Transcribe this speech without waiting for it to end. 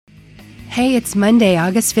Hey, it's Monday,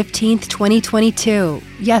 August 15th, 2022.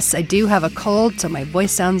 Yes, I do have a cold, so my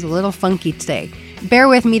voice sounds a little funky today. Bear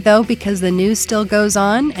with me, though, because the news still goes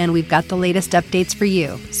on, and we've got the latest updates for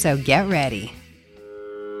you, so get ready.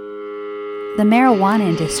 The marijuana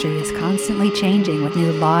industry is constantly changing with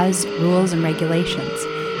new laws, rules, and regulations.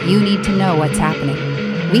 You need to know what's happening.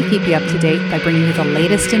 We keep you up to date by bringing you the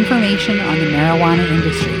latest information on the marijuana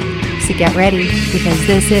industry. So get ready, because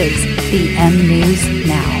this is the M News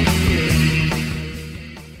Now.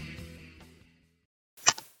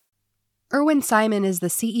 Irwin Simon is the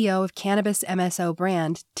CEO of cannabis MSO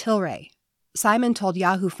brand Tilray. Simon told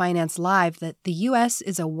Yahoo Finance Live that the U.S.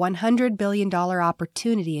 is a $100 billion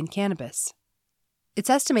opportunity in cannabis. It's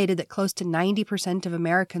estimated that close to 90% of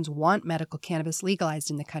Americans want medical cannabis legalized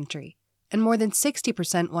in the country, and more than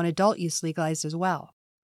 60% want adult use legalized as well.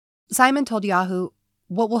 Simon told Yahoo,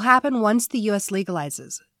 "What will happen once the U.S.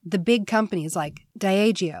 legalizes? The big companies like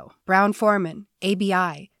Diageo, Brown-Forman,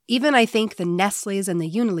 ABI, even I think the Nestle's and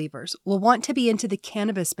the Unilevers will want to be into the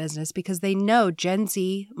cannabis business because they know Gen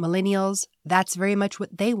Z, millennials, that's very much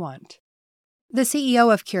what they want." The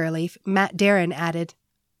CEO of Curaleaf, Matt Darin, added,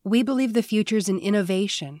 "We believe the future's in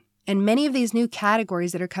innovation, and many of these new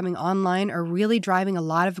categories that are coming online are really driving a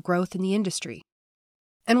lot of growth in the industry."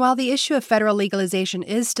 And while the issue of federal legalization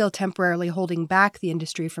is still temporarily holding back the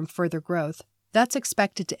industry from further growth, that's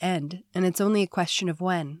expected to end, and it's only a question of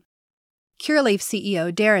when. Curaleaf CEO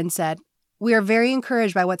Darin said, "We are very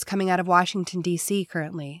encouraged by what's coming out of Washington, D.C.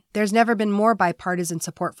 currently. There's never been more bipartisan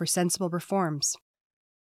support for sensible reforms."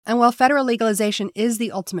 And while federal legalization is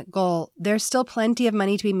the ultimate goal, there's still plenty of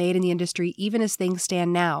money to be made in the industry even as things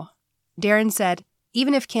stand now. Darin said,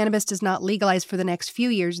 "Even if cannabis does not legalize for the next few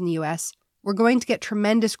years in the U.S., we're going to get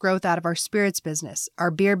tremendous growth out of our spirits business, our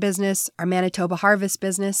beer business, our Manitoba harvest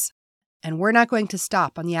business, and we're not going to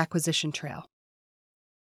stop on the acquisition trail."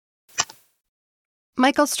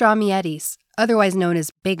 Michael Stramiettis, otherwise known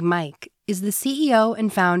as Big Mike, is the CEO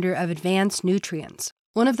and founder of Advanced Nutrients,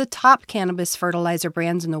 one of the top cannabis fertilizer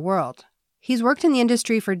brands in the world. He's worked in the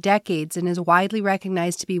industry for decades and is widely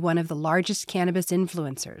recognized to be one of the largest cannabis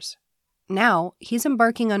influencers. Now, he's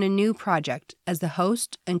embarking on a new project as the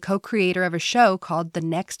host and co-creator of a show called The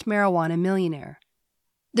Next Marijuana Millionaire.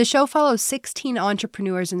 The show follows 16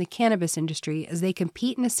 entrepreneurs in the cannabis industry as they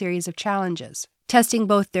compete in a series of challenges, testing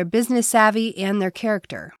both their business savvy and their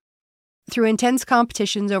character. Through intense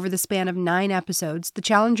competitions over the span of 9 episodes, the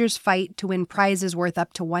challengers fight to win prizes worth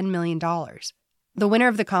up to $1 million. The winner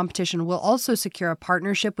of the competition will also secure a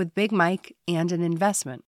partnership with Big Mike and an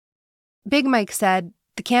investment. Big Mike said,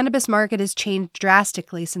 "The cannabis market has changed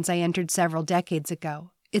drastically since I entered several decades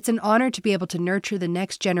ago. It's an honor to be able to nurture the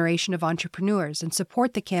next generation of entrepreneurs and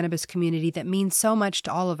support the cannabis community that means so much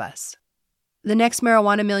to all of us." The Next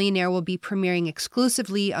Marijuana Millionaire will be premiering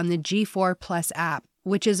exclusively on the G4 Plus app,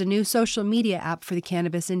 which is a new social media app for the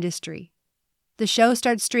cannabis industry. The show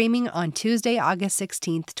starts streaming on Tuesday, August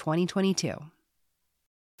 16th, 2022.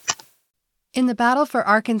 In the battle for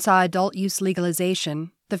Arkansas adult use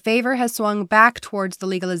legalization, the favor has swung back towards the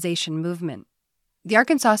legalization movement. The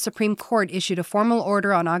Arkansas Supreme Court issued a formal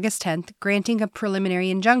order on August 10th granting a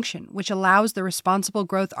preliminary injunction, which allows the Responsible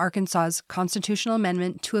Growth Arkansas's constitutional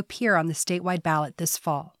amendment to appear on the statewide ballot this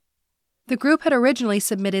fall. The group had originally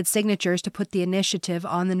submitted signatures to put the initiative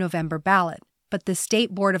on the November ballot, but the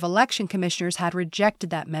State Board of Election Commissioners had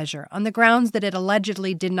rejected that measure on the grounds that it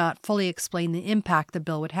allegedly did not fully explain the impact the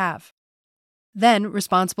bill would have. Then,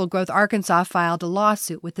 Responsible Growth Arkansas filed a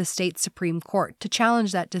lawsuit with the state Supreme Court to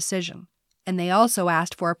challenge that decision, and they also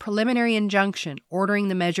asked for a preliminary injunction ordering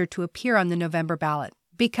the measure to appear on the November ballot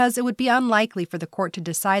because it would be unlikely for the court to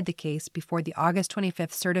decide the case before the August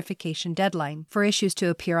 25th certification deadline for issues to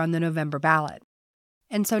appear on the November ballot.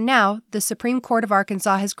 And so now, the Supreme Court of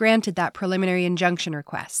Arkansas has granted that preliminary injunction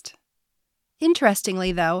request.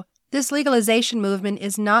 Interestingly, though, this legalization movement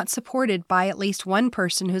is not supported by at least one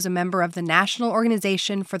person who's a member of the National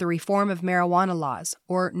Organization for the Reform of Marijuana Laws,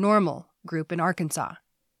 or NORML, group in Arkansas.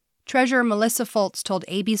 Treasurer Melissa Foltz told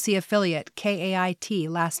ABC affiliate KAIT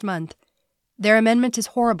last month, "Their amendment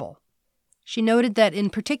is horrible." She noted that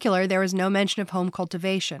in particular there was no mention of home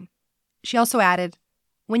cultivation. She also added,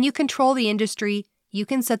 "When you control the industry, you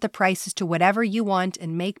can set the prices to whatever you want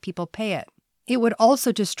and make people pay it. It would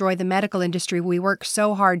also destroy the medical industry we work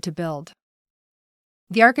so hard to build."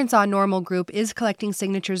 The Arkansas NORML group is collecting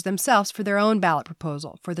signatures themselves for their own ballot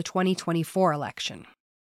proposal for the 2024 election.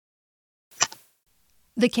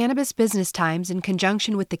 The Cannabis Business Times, in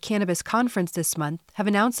conjunction with the Cannabis Conference this month, have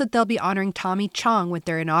announced that they'll be honoring Tommy Chong with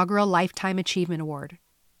their inaugural Lifetime Achievement Award.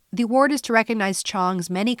 The award is to recognize Chong's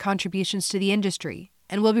many contributions to the industry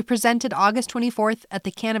and will be presented August 24th at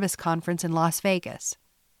the Cannabis Conference in Las Vegas.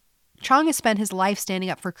 Chong has spent his life standing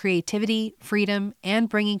up for creativity, freedom, and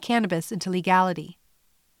bringing cannabis into legality.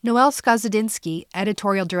 Noel Skazadinsky,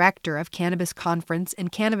 editorial director of Cannabis Conference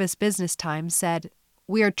and Cannabis Business Times, said,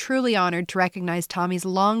 "We are truly honored to recognize Tommy's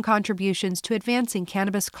long contributions to advancing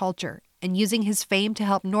cannabis culture and using his fame to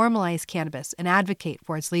help normalize cannabis and advocate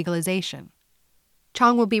for its legalization."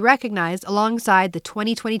 Chong will be recognized alongside the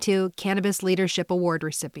 2022 Cannabis Leadership Award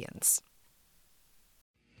recipients.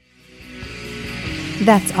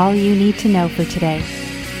 That's all you need to know for today.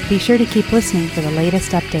 Be sure to keep listening for the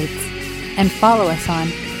latest updates and follow us on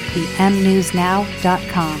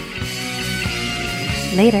themnewsnow.com.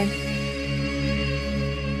 Later.